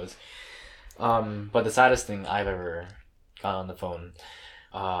 I suppose. But the saddest thing I've ever got on the phone,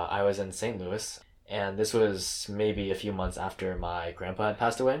 I was in St. Louis. And this was maybe a few months after my grandpa had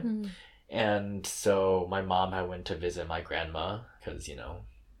passed away. Mm. And so my mom had went to visit my grandma because, you know,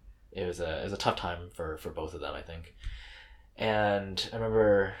 it was a tough time for both of them, I think. And I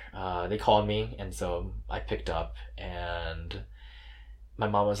remember they called me, and so I picked up, and my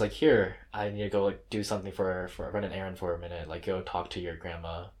mom was like, here, I need to go, like, do something run an errand for a minute, like, go talk to your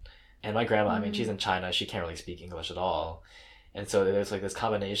grandma. And my grandma, I mean, she's in China, she can't really speak English at all. And so there's, like, this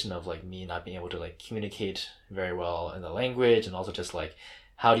combination of, like, me not being able to, like, communicate very well in the language, and also just, like,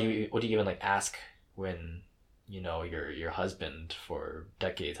 what do you even, like, ask when, your husband for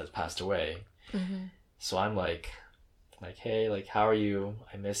decades has passed away. Mm-hmm. So I'm like, hey, like, how are you?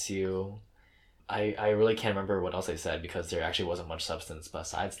 I miss you. I really can't remember what else I said because there actually wasn't much substance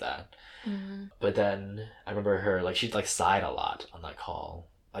besides that. Mm-hmm. But then I remember her, like, she like sighed a lot on that call.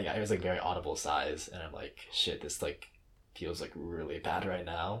 Like, it was like very audible sighs, and I'm like, shit, this like feels like really bad right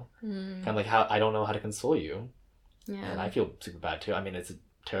now. Mm-hmm. I'm like, I don't know how to console you. Yeah. And I feel super bad too. I mean, it's a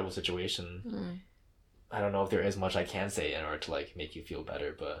terrible situation. Mm. I don't know if there is much I can say in order to like make you feel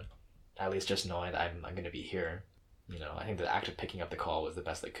better, but at least just knowing that I'm gonna be here. I think the act of picking up the call was the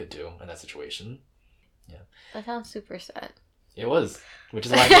best I could do in that situation. Yeah. That sounds super sad. It was, which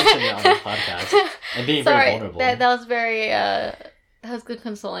is why I mentioned it on the podcast and being very vulnerable. That was very that was good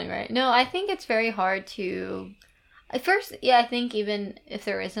consoling, right? No, I think it's very hard to. At first, yeah, I think even if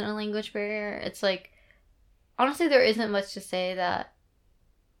there isn't a language barrier, it's like honestly there isn't much to say that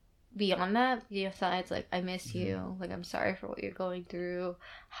beyond that. Besides, like, I miss you, like, I'm sorry for what you're going through.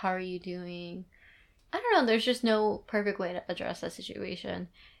 How are you doing? I don't know. There's just no perfect way to address that situation.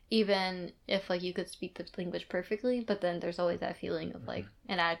 Even if, like, you could speak the language perfectly, but then there's always that feeling of, like,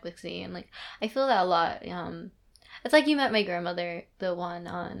 inadequacy. And, like, I feel that a lot. It's like you met my grandmother, the one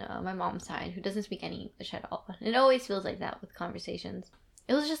on my mom's side, who doesn't speak any English at all. It always feels like that with conversations.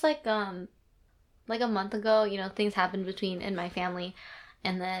 It was just, like a month ago, things happened in my family.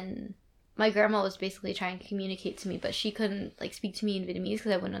 And then my grandma was basically trying to communicate to me, but she couldn't, like, speak to me in Vietnamese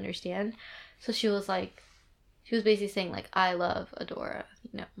because I wouldn't understand. So she was basically saying, like, I love Adora,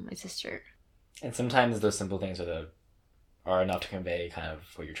 my sister. And sometimes those simple things are enough to convey kind of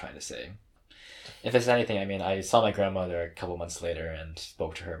what you're trying to say. If it's anything, I mean, I saw my grandmother a couple months later and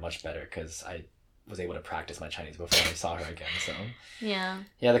spoke to her much better because I was able to practice my Chinese before I saw her again. So yeah,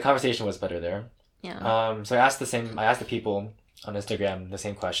 the conversation was better there. Yeah. So I asked the people on Instagram the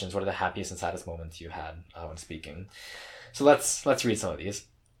same questions. What are the happiest and saddest moments you had when speaking? So let's read some of these.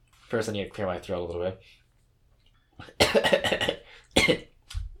 First, I need to clear my throat a little bit.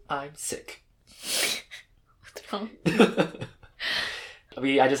 I'm sick. What's wrong?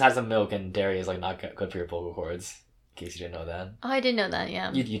 I just had some milk, and dairy is like not good for your vocal cords. In case you didn't know that. Oh, I did know that.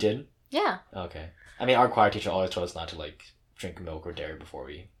 Yeah. You did? Yeah. Okay. I mean, our choir teacher always told us not to like drink milk or dairy before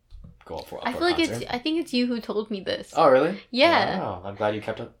we go up for a concert. I think it's you who told me this. Oh, really? Yeah. Wow. I'm glad you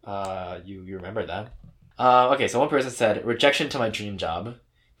kept up. You remembered that. Okay. So one person said rejection to my dream job.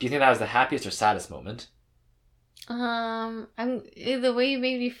 Do you think that was the happiest or saddest moment? The way you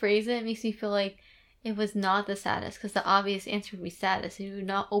made me phrase it makes me feel like it was not the saddest, because the obvious answer would be saddest. You would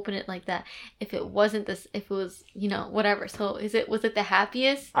not open it like that if it wasn't this. If it was, whatever. So was it the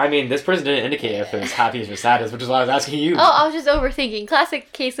happiest? I mean, this person didn't indicate if it was happiest or saddest, which is why I was asking you. Oh, I was just overthinking.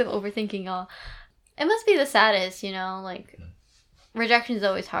 Classic case of overthinking. It must be the saddest. Like rejection is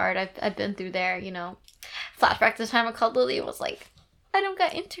always hard. I've been through there. Flashback to the time I called Lily. It was like, I don't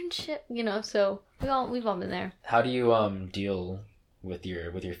got internship, so we've all been there. How do you deal with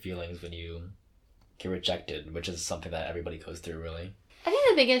your feelings when you get rejected, which is something that everybody goes through, really? I think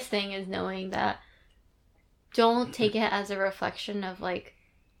the biggest thing is knowing that don't take it as a reflection of, like,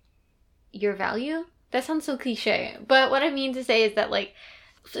 your value. That sounds so cliche, but what I mean to say is that, like,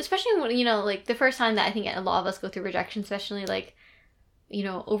 especially when, like, the first time that I think a lot of us go through rejection, especially, like,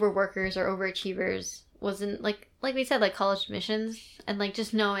 overworkers or overachievers, wasn't like we said, like, college admissions, and, like,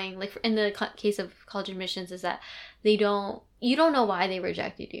 just knowing, like, in the case of college admissions, is that you don't know why they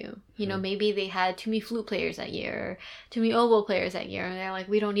rejected you. Maybe they had too many flute players that year, or too many oboe players that year, and they're like,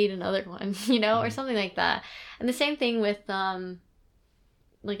 we don't need another one, or something like that. And the same thing with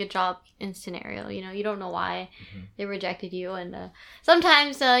like a job in scenario, you don't know why they rejected you, and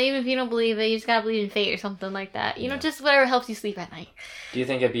sometimes even if you don't believe it, you just gotta believe in fate or something like that. Just whatever helps you sleep at night. Do you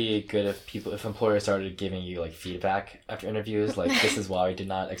think it'd be good if employers started giving you, like, feedback after interviews, like, this is why we did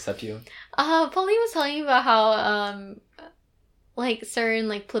not accept you? Pauline was telling me about how like certain,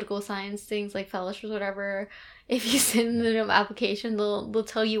 like, political science things, like fellowships or whatever, if you send them an application, they'll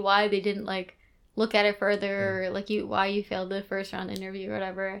tell you why they didn't, like, look at it further, or, like, why you failed the first round interview or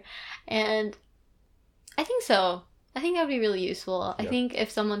whatever. And I think so. I think that would be really useful. Yeah. I think if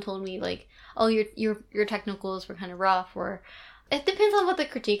someone told me, like, oh, your technicals were kind of rough, or it depends on what the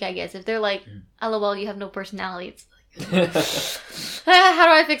critique, I guess. If they're like, LOL, you have no personality, it's like, how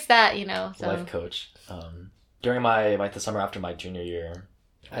do I fix that? So. Life coach. During the summer after my junior year,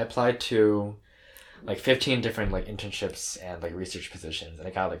 I applied to like 15 different, like, internships and, like, research positions, and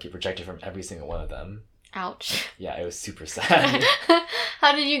I got, like, rejected from every single one of them. Ouch. Yeah, it was super sad.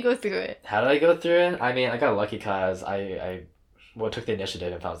 How did you go through it? How did I go through it? I mean, I got lucky because I took the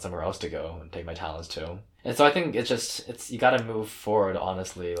initiative and found somewhere else to go and take my talents to. And so I think it's you gotta move forward,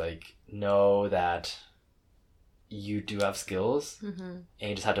 honestly. Like, know that you do have skills, and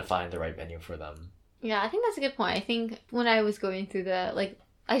you just have to find the right venue for them. Yeah, I think that's a good point. I think when I was going through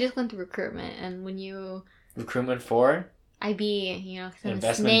I just went through recruitment, and when you... Recruitment for? IB, you know, because I'm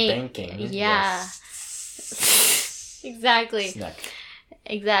investment a snake. banking. Yeah. Yes. Exactly. Snack.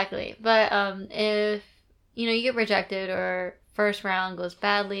 Exactly. But if, you know, you get rejected or first round goes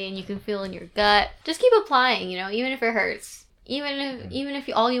badly and you can feel in your gut, just keep applying, you know, even if it hurts. Even if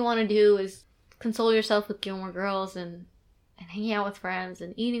all you want to do is console yourself with Gilmore Girls and hanging out with friends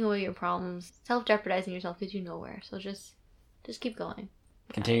and eating away your problems, self-jeopardizing yourself gets you nowhere. So just keep going.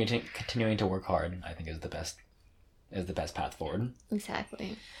 Continuing to work hard, I think, is the best path forward.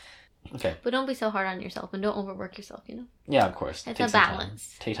 Exactly. Okay. But don't be so hard on yourself and don't overwork yourself, you know? Yeah, of course. It's a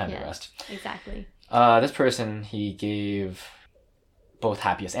balance. Take time to rest. Exactly. This person, he gave both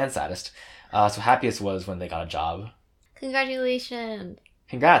happiest and saddest. So happiest was when they got a job. Congratulations.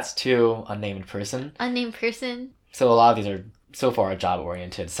 Congrats to unnamed person. Unnamed person. So a lot of these are so far job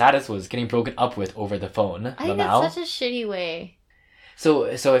oriented. Saddest was getting broken up with over the phone. I think that's such a shitty way. So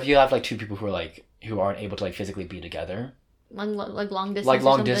if you have like two people who aren't able to like physically be together, like long distance. Like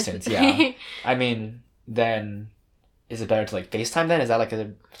long distance, yeah. I mean, then is it better to like FaceTime then? Is that like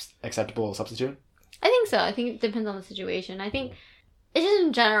an acceptable substitute? I think so. I think it depends on the situation. I think it's just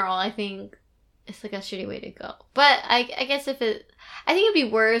in general, I think it's like a shitty way to go. But I guess I think it'd be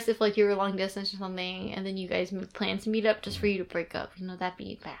worse if like you were long distance or something and then you guys make plans to meet up just for you to break up. You know, that'd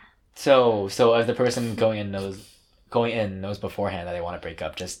be bad. So if the person going in knows beforehand that they want to break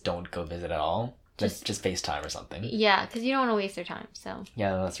up, just don't go visit at all. Just FaceTime or something. Yeah, because you don't want to waste their time. So yeah,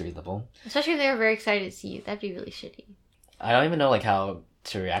 no, that's reasonable. Especially if they were very excited to see you, that'd be really shitty. I don't even know like how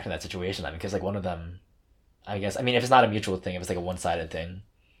to react in that situation. I mean, because like one of them, I guess, I mean, if it's not a mutual thing, if it's like a one-sided thing,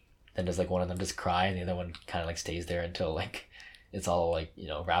 then does like one of them just cry and the other one kind of like stays there until like it's all like, you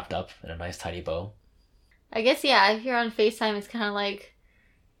know, wrapped up in a nice tidy bow. I guess yeah. If you're on FaceTime, it's kind of like,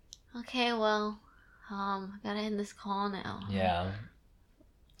 okay, well, I gotta end this call now. Yeah.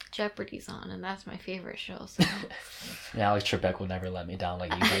 Jeopardy's on, and that's my favorite show. So. Yeah, Alex Trebek will never let me down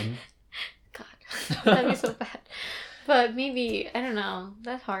like you did. God, that'd be so bad. But maybe, I don't know.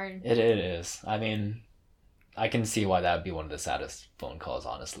 That's hard. It is. I mean, I can see why that would be one of the saddest phone calls,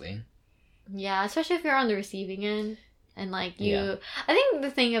 honestly. Yeah, especially if you're on the receiving end. And like you... Yeah. I think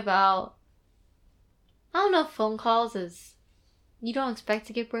the thing about... I don't know if phone calls is... You don't expect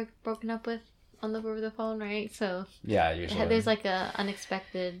to get broken up with over the phone, right? So... Yeah, usually. There's like a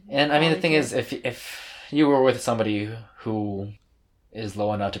unexpected... And I mean, the thing is, if you were with somebody who is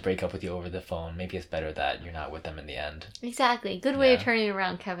low enough to break up with you over the phone, maybe it's better that you're not with them in the end. Exactly. Good way of turning it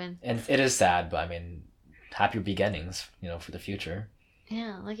around, Kevin. And it is sad, but I mean, happy beginnings, you know, for the future.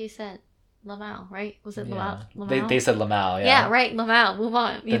 Yeah, like you said. Lamau, right? Was it Yeah. Lamau? They said Lamau, yeah. Yeah, right, Lamau. Move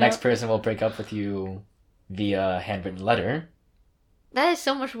on. The next person will break up with you via handwritten letter. That is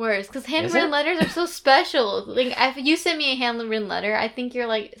so much worse, because handwritten letters are so special. Like, if you send me a handwritten letter, I think you're,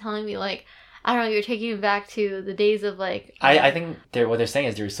 like, telling me, like, I don't know, you're taking me back to the days of, like... I think what they're saying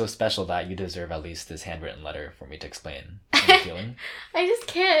is you're so special that you deserve at least this handwritten letter for me to explain how I'm feeling. I just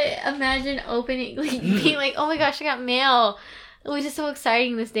can't imagine opening, like, being like, oh my gosh, I got mail. Which is so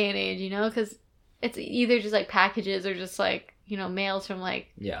exciting this day and age, you know? Because it's either just, like, packages or just, like, you know, mails from,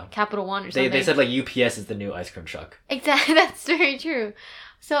 like, Capital One or something. They said, like, UPS is the new ice cream truck. Exactly. That's very true.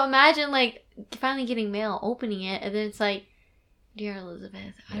 So imagine, like, finally getting mail, opening it, and then it's like, Dear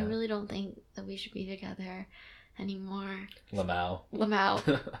Elizabeth, I really don't think that we should be together anymore. Lamau.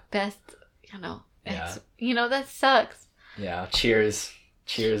 Best, you know. Yeah. You know, that sucks. Yeah. Cheers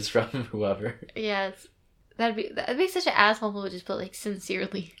from whoever. Yes. That'd be such an asshole who would just put like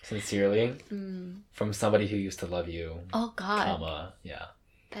sincerely. Sincerely? From somebody who used to love you. Oh God. Comma. Yeah.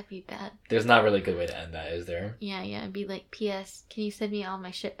 That'd be bad. There's not really a good way to end that, is there? Yeah. It'd be like, P.S. Can you send me all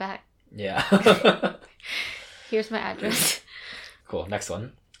my shit back? Yeah. Here's my address. Cool. Next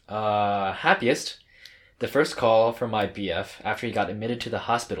one. Happiest. The first call from my BF after he got admitted to the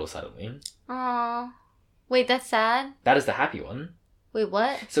hospital suddenly. Aww. Wait, that's sad? That is the happy one. Wait,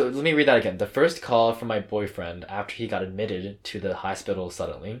 what? So let me read that again. The first call from my boyfriend after he got admitted to the hospital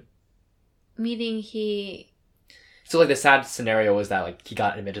suddenly. Meaning he... So like the sad scenario was that like he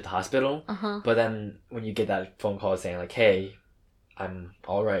got admitted to the hospital. Uh-huh. But then when you get that phone call saying like, hey, I'm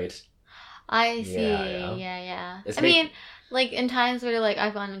alright. I see. Yeah. I mean, like in times where like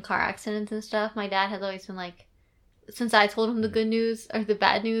I've gone in car accidents and stuff, my dad has always been like, since I told him the good news or the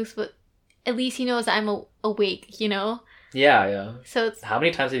bad news, but at least he knows I'm awake, you know? Yeah. So it's... How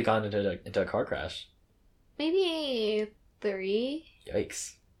many times have you gone into a car crash? Maybe 3.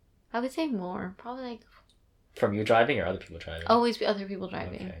 Yikes. I would say more. Probably like From you driving or other people driving? always be other people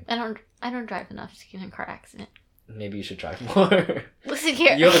driving. Okay. I don't drive enough to get in a car accident. Maybe you should drive more. Listen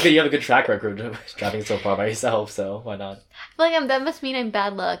here. You have a good track record of driving so far by yourself, so why not? I feel like that must mean I'm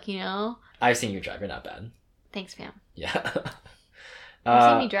bad luck, you know? I've seen you drive. You're not bad. Thanks, fam. Yeah. You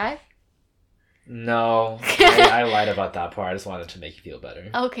seen me drive? No. I lied about that part. I just wanted to make you feel better.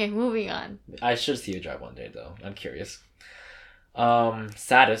 Okay, moving on. I should see you drive one day, though. I'm curious.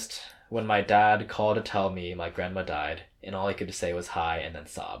 Saddest, when my dad called to tell me my grandma died, and all he could say was hi and then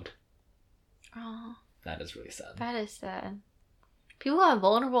sobbed. Oh, That is really sad. that is sad. People are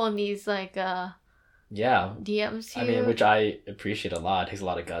vulnerable in these, like, Yeah. DMs to I you. mean, which I appreciate a lot. It takes a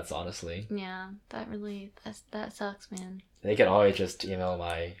lot of guts, honestly. Yeah, that sucks, man. They can always just email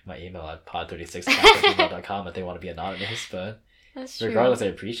my email at pod36@gmail.com if they want to be anonymous, but That's true. regardless, I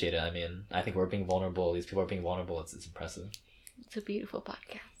appreciate it. I mean, I think we're being vulnerable. These people are being vulnerable. It's impressive. It's a beautiful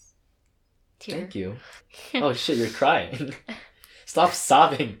podcast. Tear. Thank you. Oh shit, you're crying. Stop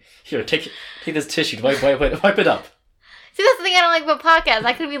sobbing. Here, take this tissue. Wipe it up. See, that's the thing I don't like about podcasts.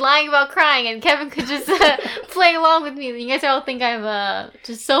 I could be lying about crying, and Kevin could just play along with me. You guys all think I'm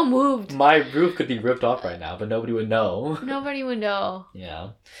just so moved. My roof could be ripped off right now, but nobody would know. Nobody would know.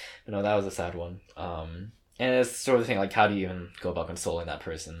 Yeah. But no, that was a sad one. And it's sort of the thing, like, how do you even go about consoling that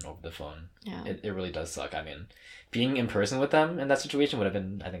person over the phone? Yeah. It really does suck. I mean, being in person with them in that situation would have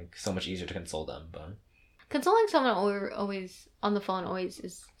been, I think, so much easier to console them, but... Consoling someone always on the phone always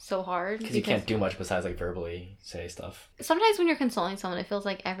is so hard. Because you can't do much besides, like, verbally say stuff. Sometimes when you're consoling someone, it feels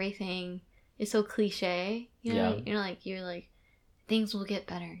like everything is so cliche. You know, Yeah. you're like, things will get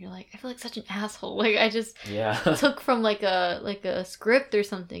better. You're like, I feel like such an asshole. Like, I just Yeah. took from like a script or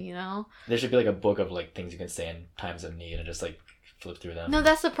something, you know? There should be, like, a book of, like, things you can say in times of need and just, like, flip through them. No,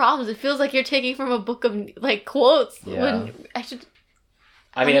 that's the problem. It feels like you're taking from a book of like quotes. Yeah. When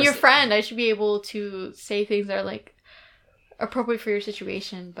I mean, I'm your friend. I should be able to say things that are like appropriate for your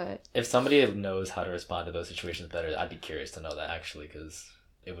situation. But if somebody knows how to respond to those situations better, I'd be curious to know that, actually, because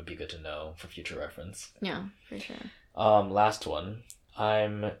it would be good to know for future reference. yeah, for sure. Last one.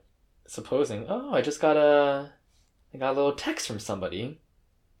 I'm supposing... Oh, I got a little text from somebody.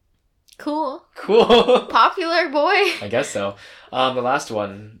 Cool. Cool. Popular boy. I guess so. The last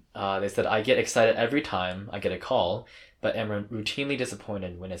one, they said, I get excited every time I get a call, but am routinely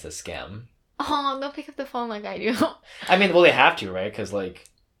disappointed when it's a scam. Oh, don't pick up the phone like I do. I mean, well, they have to, right? Because, like,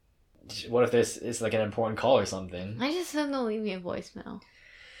 what if this is, like, an important call or something? I just assume they'll leave me a voicemail.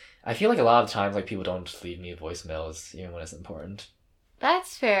 I feel like a lot of times, like, people don't leave me voicemails even when it's important.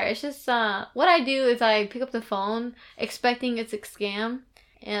 That's fair. It's just, what I do is I pick up the phone expecting it's a scam.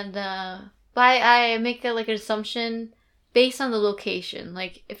 And, but I make like an assumption based on the location.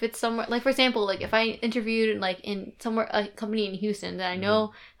 Like, if it's somewhere, like, for example, like, if I interviewed, like, in somewhere, a company in Houston, then I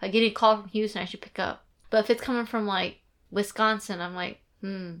know if I get a call from Houston, I should pick up. But if it's coming from, like, Wisconsin, I'm like,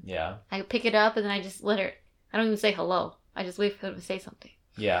 Yeah. I pick it up and then I just let her, I don't even say hello. I just wait for them to say something.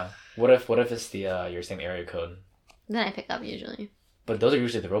 Yeah. What if it's the, your same area code? Then I pick up usually. But those are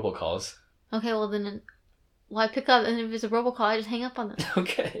usually the robocalls. Okay, well then, I pick up, and if it's a robocall, I just hang up on them.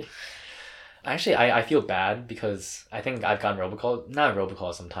 Okay. Actually, I feel bad because I think I've gotten not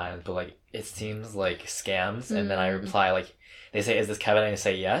robocalls sometimes, but, like, it seems like scams, and then I reply, like, they say, is this Kevin? And I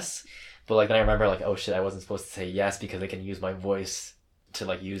say yes. But, like, then I remember, like, oh shit, I wasn't supposed to say yes because they can use my voice to,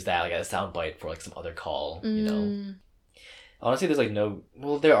 like, use that, like, as a soundbite for, like, some other call, you know? Honestly, there's,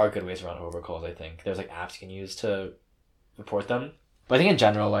 like, there are good ways around robocalls, I think. There's, like, apps you can use to report them. But I think in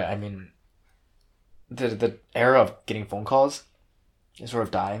general, like, I mean, the era of getting phone calls is sort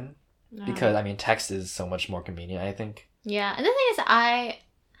of dying because, I mean, text is so much more convenient, I think. Yeah, and the thing is,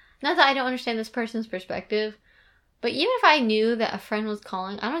 not that I don't understand this person's perspective, but even if I knew that a friend was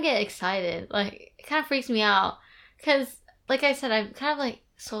calling, I don't get excited. Like, it kind of freaks me out because, like I said, I'm kind of, like,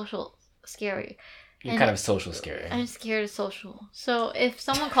 social scary. You're kind of social scary. I'm scared of social. So if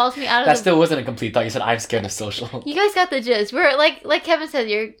someone calls me out of that still wasn't a complete thought. You said I'm scared of social. You guys got the gist. We're like Kevin said,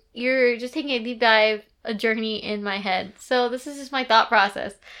 you're just taking a deep dive, a journey in my head. So this is just my thought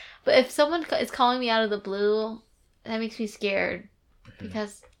process. But if someone is calling me out of the blue, that makes me scared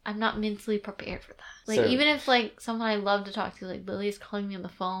because I'm not mentally prepared for that. Like, so, even if, like, someone I love to talk to, like Lily, is calling me on the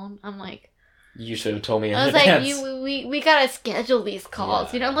phone, I'm like, you should have told me in I was advance. like, we gotta schedule these calls,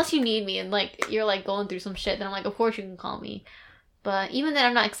 Yeah. you know, unless you need me and, like, you're, like, going through some shit, then I'm like, of course you can call me. But even then,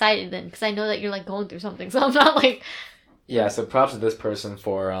 I'm not excited then, because I know that you're, like, going through something, so I'm not, like... Yeah, so props to this person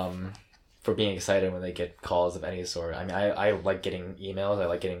for being excited when they get calls of any sort. I mean, I like getting emails, I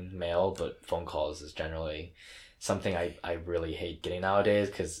like getting mail, but phone calls is generally something I really hate getting nowadays,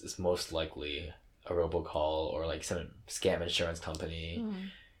 because it's most likely a robocall or like some scam insurance company, Mm.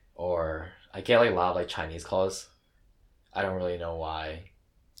 or I get like a lot of like Chinese calls. I don't really know why.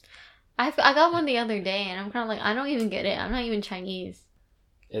 I got one the other day, and I'm kind of like, I don't even get it. I'm not even Chinese.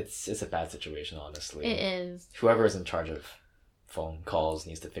 It's a bad situation, honestly. It is. Whoever is in charge of phone calls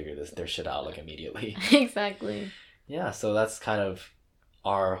needs to figure their shit out like immediately. Exactly. Yeah, so that's kind of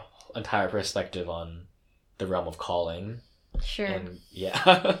our entire perspective on the realm of calling. Sure. And yeah,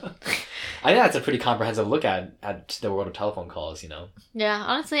 I think that's a pretty comprehensive look at the world of telephone calls, you know? Yeah,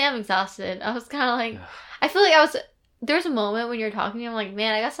 honestly, I'm exhausted. I was kind of like, I feel like there's a moment when you're talking, I'm like,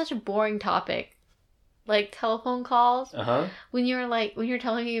 man, I got such a boring topic. Like telephone calls. Uh-huh. When you're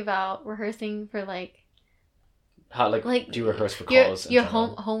telling me about rehearsing for like, how like do you rehearse for calls? Your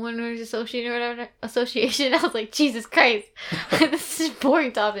homeowners association or whatever association. I was like, Jesus Christ, this is a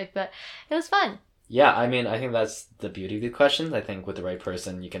boring topic, but it was fun. Yeah, I mean, I think that's the beauty of the questions. I think with the right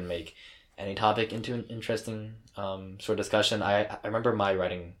person, you can make any topic into an interesting sort of discussion. I remember my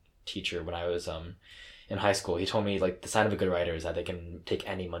writing teacher when I was in high school. He told me like the sign of a good writer is that they can take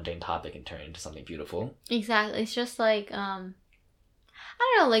any mundane topic and turn it into something beautiful. Exactly. It's just like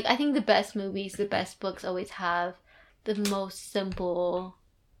I don't know, like I think the best movies, the best books always have the most simple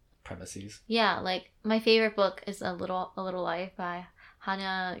premises. Yeah, like my favorite book is A Little Life by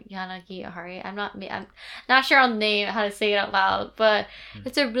Hana Yanagi-Ahari. I'm not sure on the name, how to say it out loud, but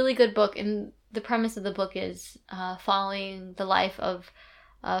it's a really good book, and the premise of the book is following the life of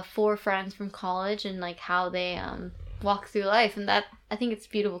 4 friends from college and like how they walk through life, and that I think it's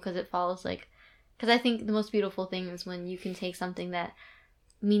beautiful because it follows because I think the most beautiful thing is when you can take something that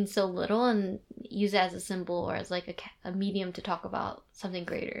means so little and use it as a symbol or as like a medium to talk about something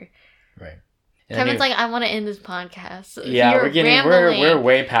greater. Right. Kevin's like, I want to end this podcast. Yeah, we're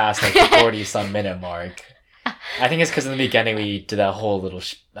way past like the 40-some minute mark. I think it's because in the beginning we did that whole little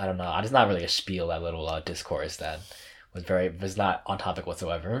I don't know, it's not really a spiel, that little discourse that was not on topic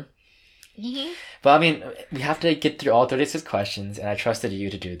whatsoever. Mm-hmm. But I mean, we have to get through all 36 questions, and I trusted you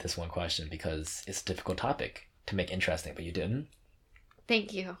to do this one question because it's a difficult topic to make interesting, but you didn't.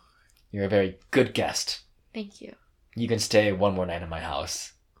 Thank you. You're a very good guest. Thank you. You can stay one more night in my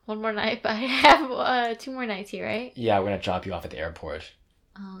house. One more night, but I have 2 more nights here, right? Yeah, we're gonna drop you off at the airport.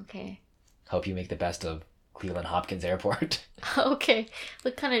 Oh, okay. Hope you make the best of Cleveland Hopkins Airport. Okay.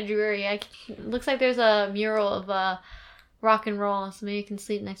 Look kind of dreary. Looks like there's a mural of rock and roll, so maybe you can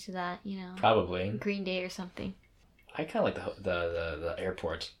sleep next to that, you know. Probably. Green Day or something. I kind of like the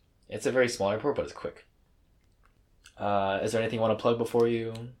airport. It's a very small airport, but it's quick. Is there anything you want to plug before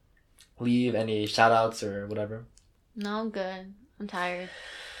you leave? Any shout-outs or whatever? No, I'm good. I'm tired.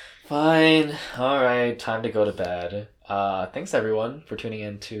 Fine. Alright, time to go to bed. Thanks everyone for tuning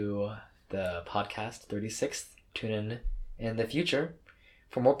in to the podcast 36th. Tune in the future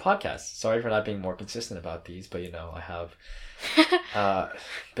for more podcasts. Sorry for not being more consistent about these, but you know, I have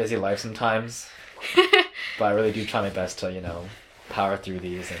busy life sometimes. But I really do try my best to, you know, power through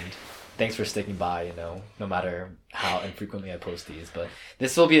these, and thanks for sticking by, you know, no matter how infrequently I post these. But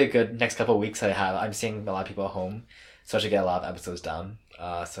this will be a good next couple of weeks. I'm seeing a lot of people at home, so I should get a lot of episodes done.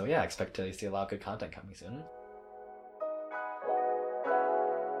 So yeah, I expect to see a lot of good content coming soon.